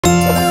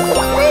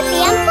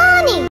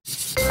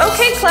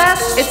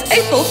class, it's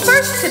April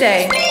 1st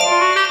today.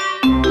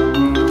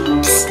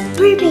 Psst,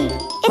 Ruby,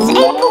 it's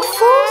April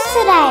Fool's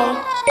today.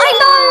 I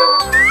know!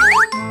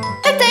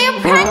 A day of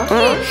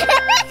pranking!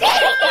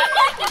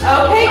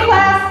 Okay,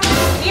 class,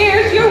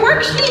 here's your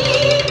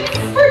worksheet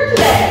for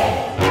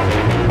today.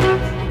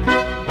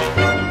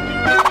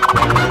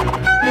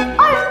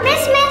 Oh,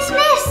 Miss.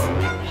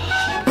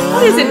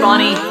 What is it,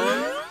 Bonnie?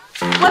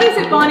 What is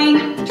it, Bonnie?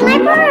 Can I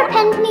borrow a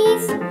pen,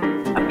 please?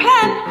 A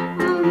pen?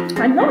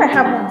 I know I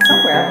have one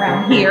somewhere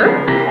around here.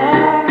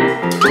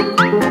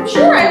 I'm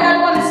sure I had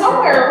one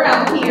somewhere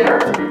around here.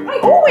 I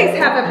always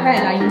have a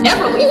pen. I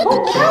never leave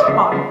home without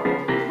one.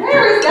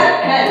 Where is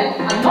that pen?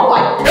 I know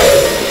I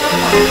always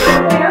have one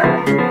somewhere.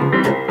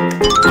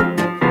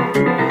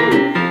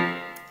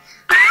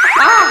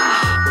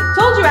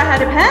 Told you I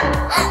had a pen.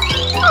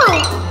 Oh,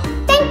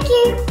 thank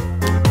you.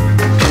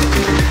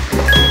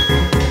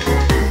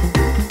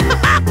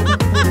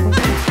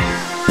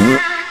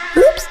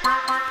 Oops.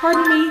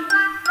 Pardon me.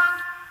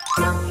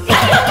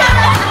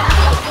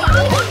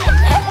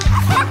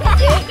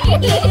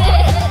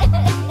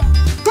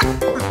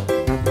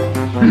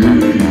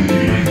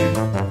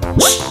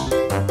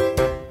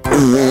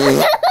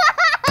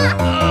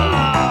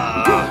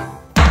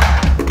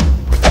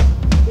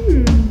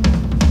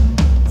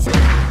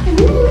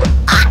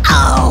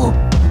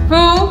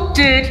 Who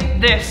did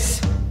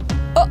this?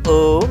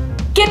 Uh-oh.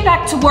 Get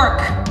back to work.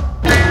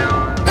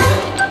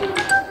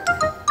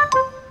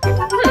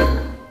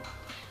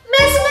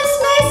 Miss.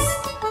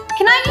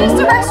 Can I use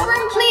the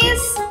restroom,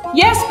 please?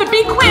 Yes, but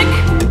be quick.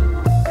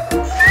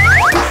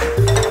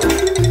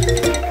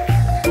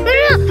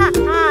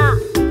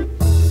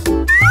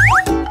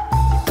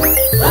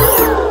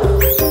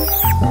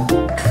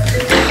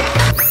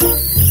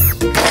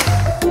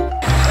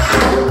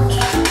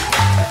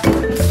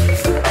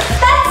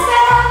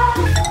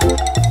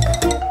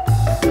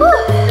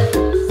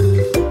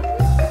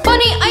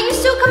 Bonnie, are you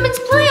still coming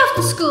to play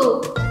after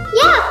school?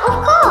 Yeah,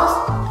 of course.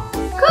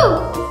 Cool.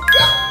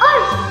 Oh,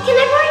 can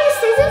I borrow your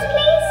scissors,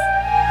 please?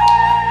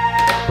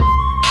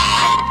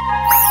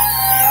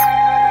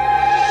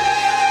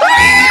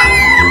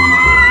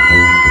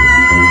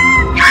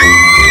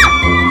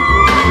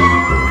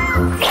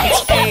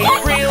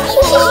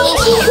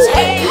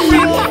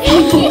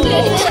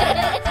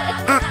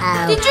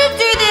 Did you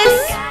do this?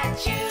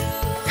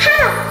 Ha!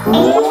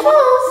 April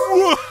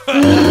Fools!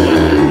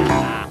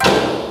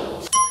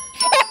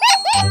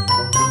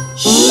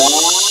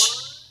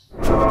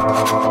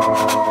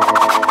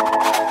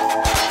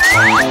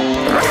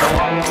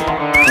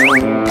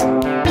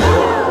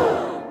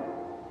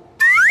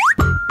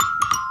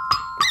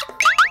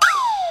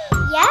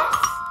 Yes?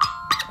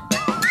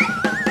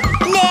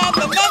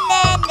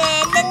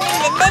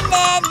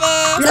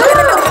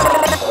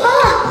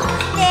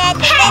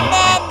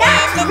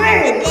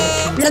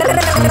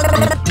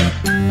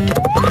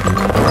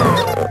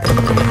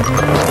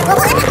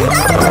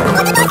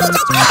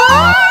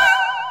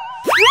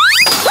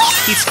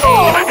 It's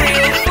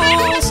April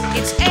Fools!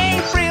 It's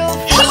April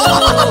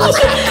Fools!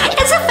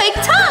 It's a fake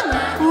tongue!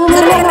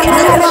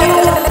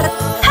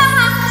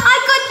 Haha, I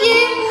got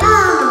you!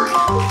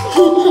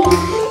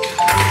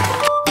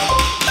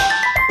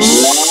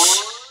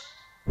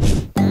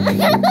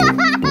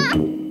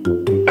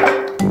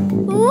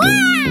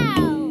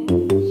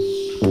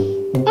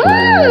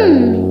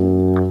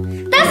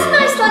 That's a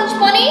nice lunch,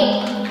 Bonnie.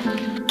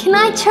 Can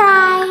I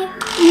try?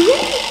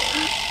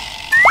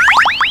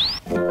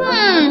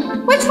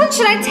 Which one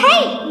should I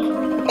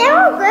take? They're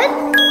all good.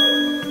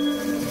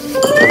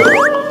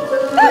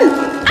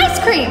 Ice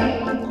cream!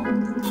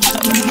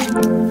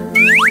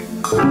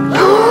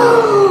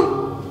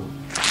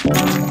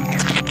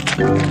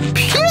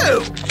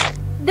 Phew!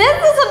 This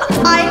isn't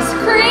ice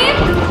cream!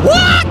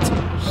 What?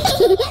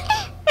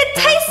 It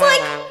tastes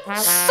like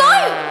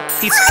soap!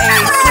 It's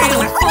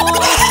April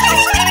Fools!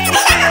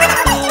 It's April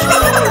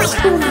Fools!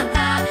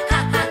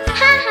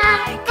 Haha,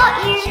 got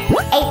you.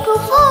 April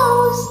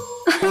Fools.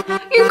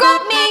 You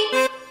got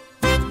me!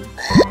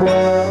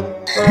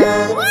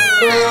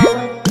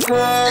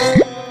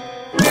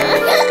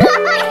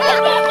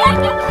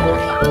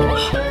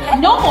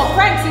 No more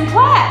pranks in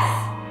class.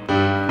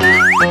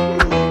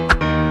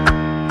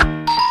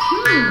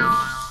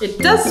 It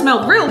does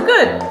smell real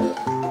good.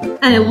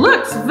 And it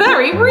looks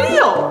very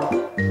real.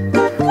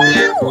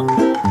 Wow!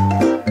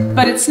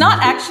 But it's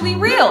not actually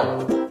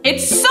real.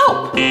 It's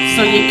soap,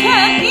 so you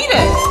can't eat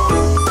it.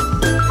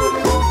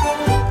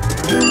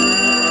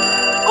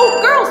 Oh,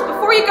 girls,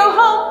 before you go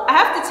home, I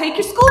have to take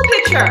your school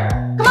picture.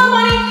 Come on,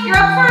 Bonnie, you're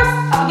up first.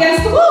 Up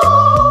against the wall.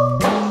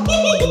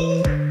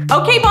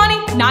 Okay, Bonnie,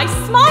 nice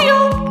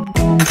smile.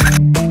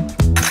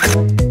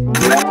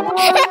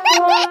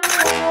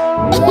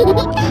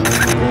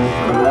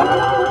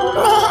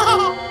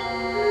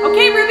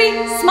 Okay, Ruby,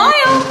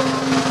 smile.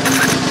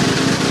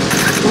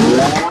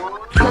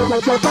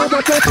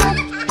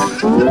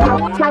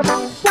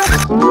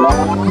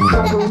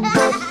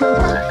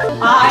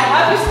 I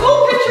have your school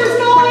pictures,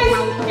 guys.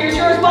 Here's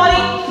yours,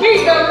 Bonnie. Here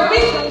you go,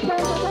 Ruby.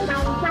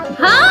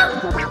 Huh?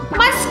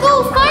 My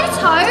school photo?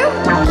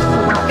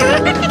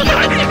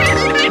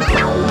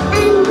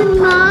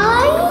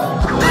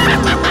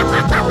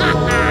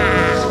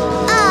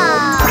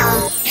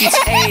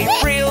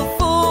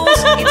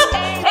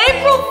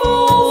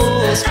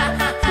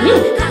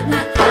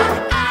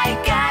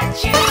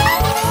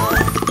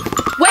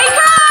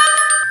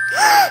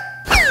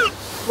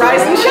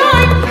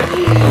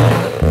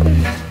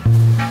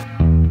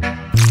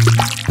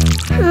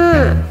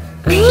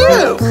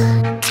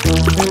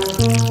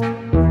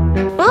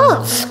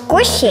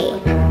 squishy.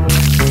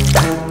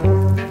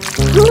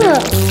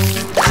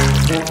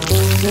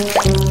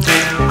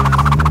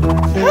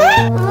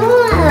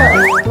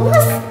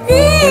 What's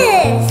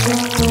this?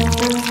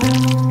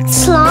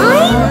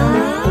 Slime?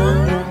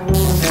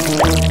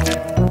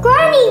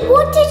 Granny,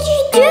 what did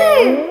you do?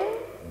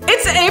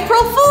 It's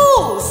April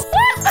Fools!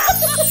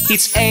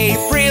 It's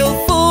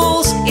April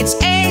Fools, it's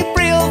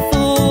April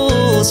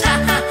Fools. Ha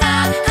ha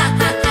ha ha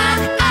ha ha,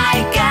 I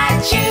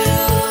got you.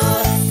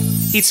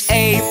 It's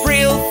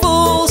April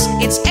Fools,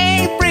 it's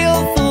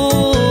April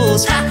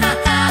Fools. Ha ha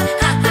ha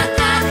ha ha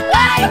ha,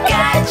 I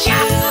got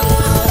you.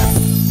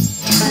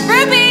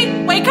 Ruby,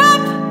 wake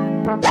up!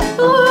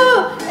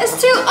 Oh, it's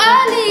too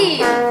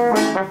early.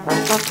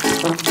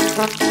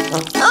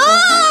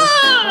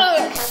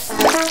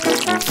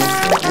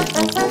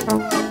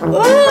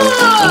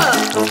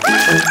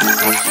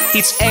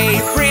 It's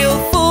April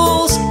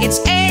Fools, it's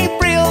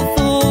April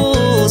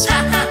Fools. Ha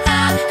ha ha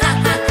ha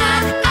ha ha,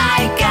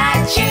 I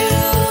got you.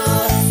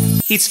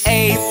 It's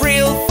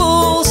April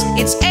Fools,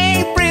 it's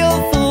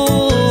April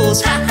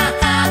Fools. Ha ha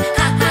ha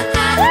ha ha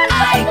ha,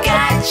 I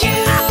got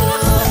you.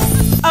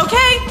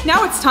 Okay,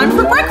 now it's time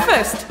for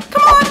breakfast.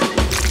 Come on!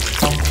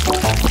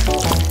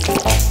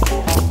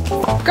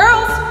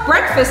 Girls,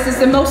 breakfast is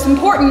the most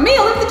important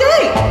meal of the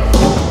day.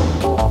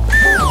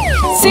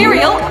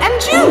 Cereal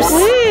and juice.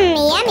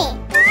 Yummy.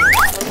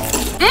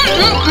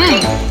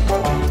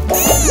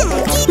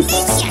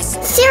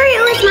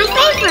 Cereal is my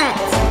favorite.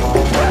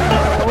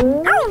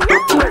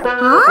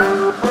 Huh?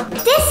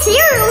 This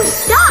cereal is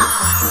stuck.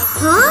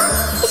 Huh?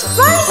 It's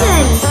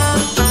frozen.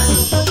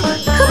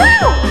 Come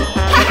out.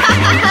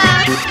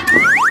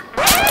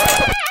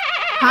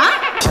 Huh?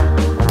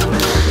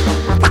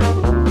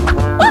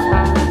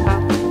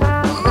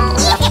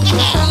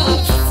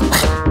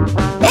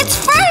 It's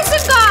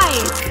frozen,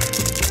 guys!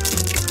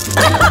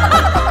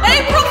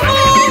 April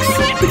Fools!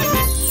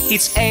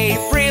 It's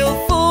April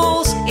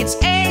Fools, it's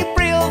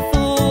April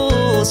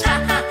Fools. Ha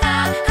ha ha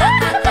ha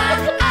ha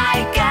ha, I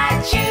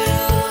got you.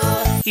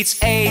 It's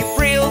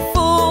April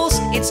Fools,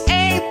 it's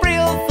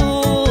April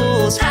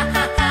Fools. Ha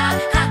ha ha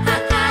ha ha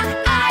ha,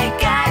 I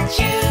got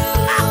you.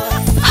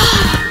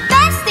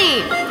 Thirsty.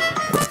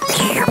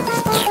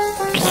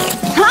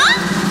 Huh?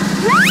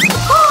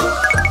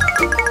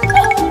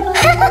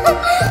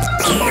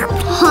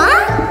 Huh?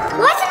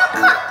 Why is it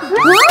not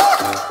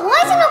Why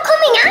is it not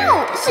coming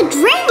out? It's a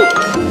drink.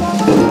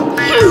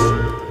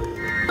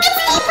 It's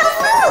April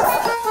Fools.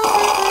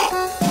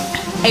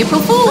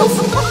 April Fools!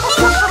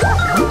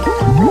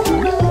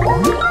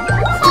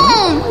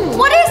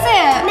 What is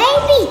it?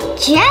 Maybe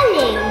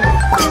jelly.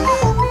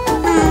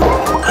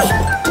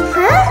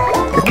 Huh?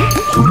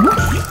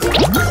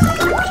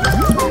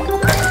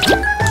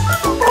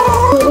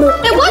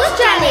 It was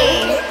jelly.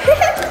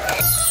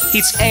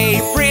 It's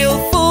April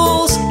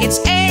Fools, it's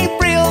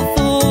April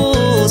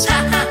Fools. Ha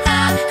ha ha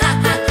ha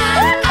ha ha,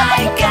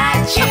 I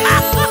got you.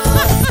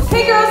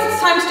 Okay, girls, it's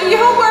time to do your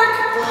homework.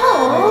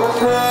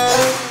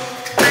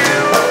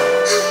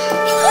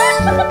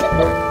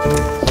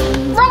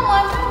 Wrong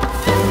one.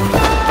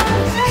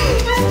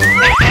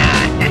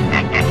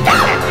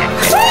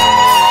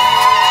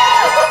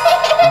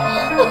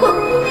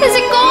 Is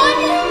it gone?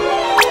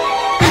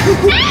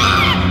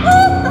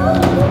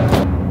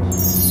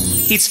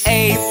 It's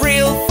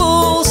April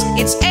Fools,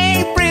 it's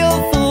April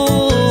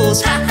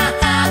Fools. Ha ha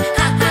ha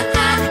ha ha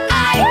ha,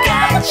 I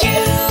got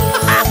you.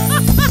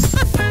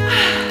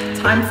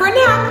 Time for a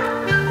nap.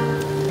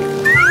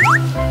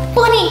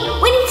 Bonnie,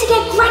 we need to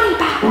get Granny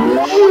back.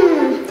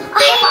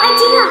 I have an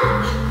idea.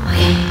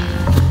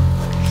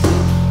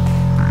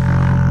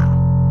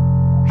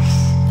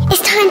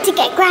 It's time to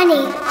get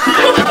Granny.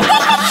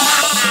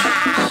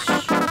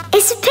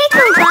 It's a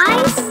pickle,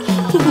 guys.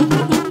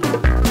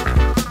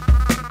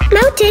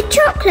 Melted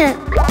chocolate.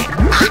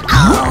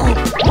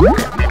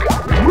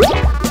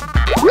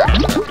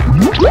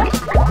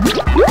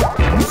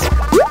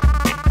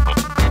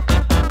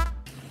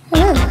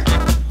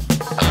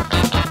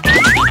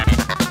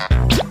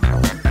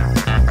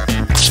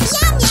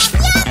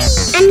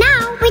 And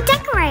now we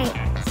decorate.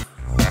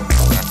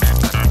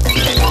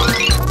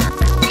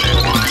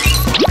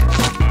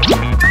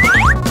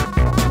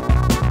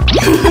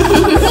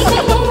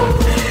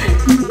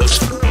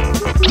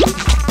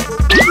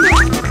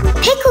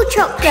 Pickle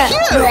chocolate.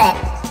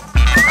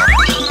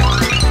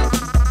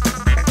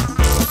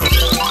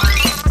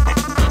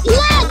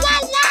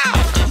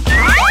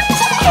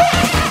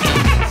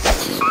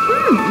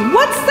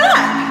 What's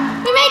that?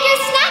 We made your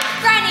snack,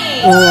 Granny.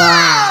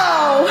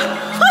 Wow!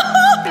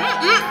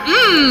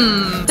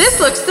 This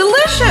looks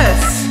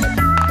delicious.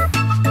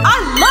 I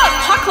love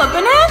chocolate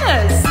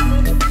bananas.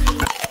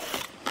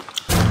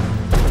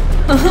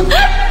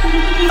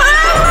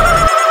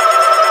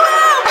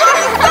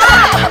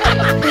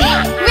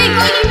 Big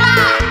Granny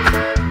back.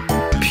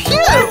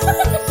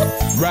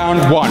 Round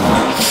one,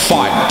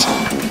 fight.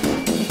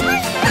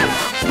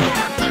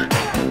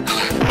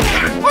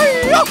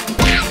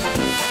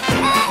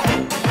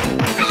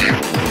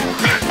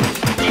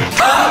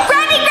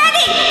 Granny,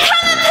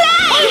 come and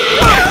play.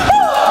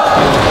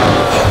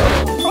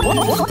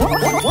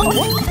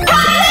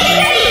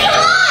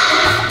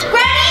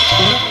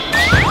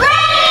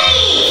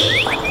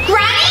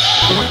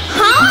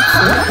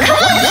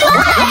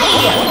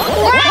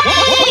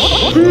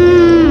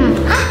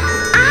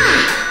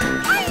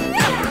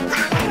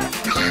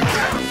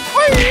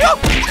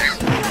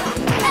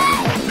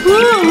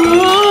 Granny's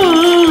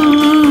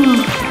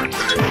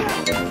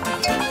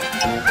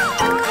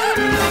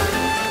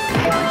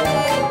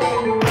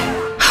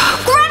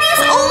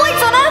always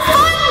on her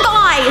phone,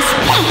 guys.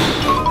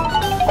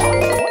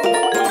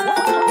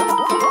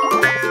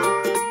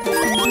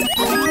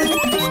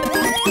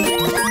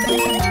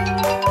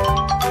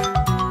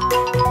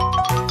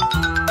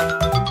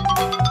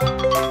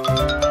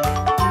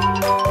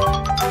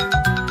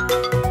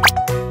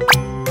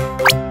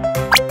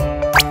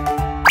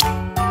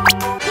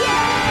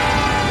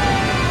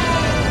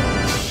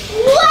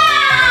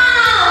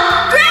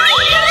 Wow! Granny,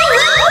 come and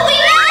look what we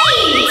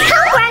made!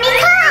 Come, Granny,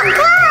 come,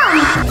 come.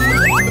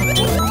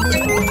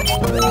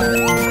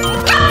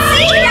 Come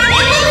see,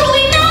 Granny, look what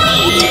we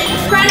made!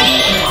 Granny?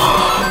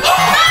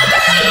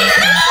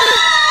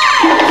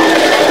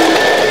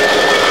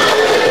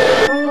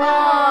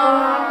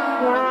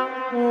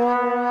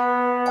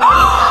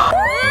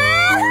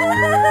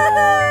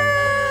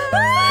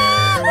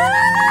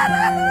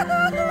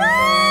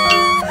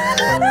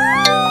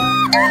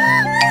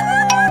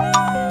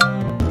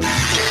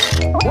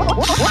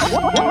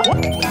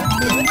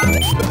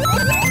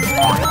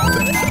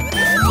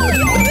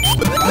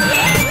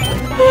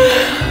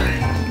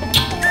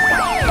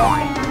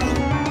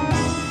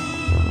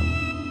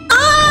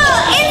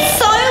 Oh, it's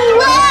so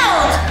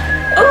loud!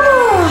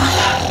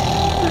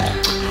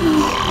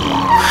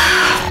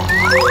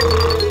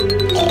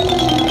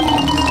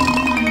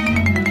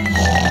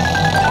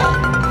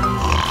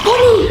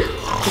 Bonnie,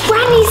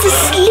 Granny's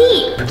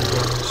asleep.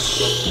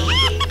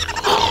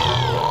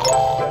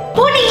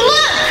 Bonnie,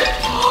 look!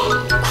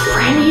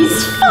 Granny's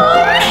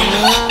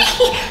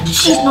phone.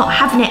 She's not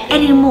having it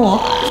anymore.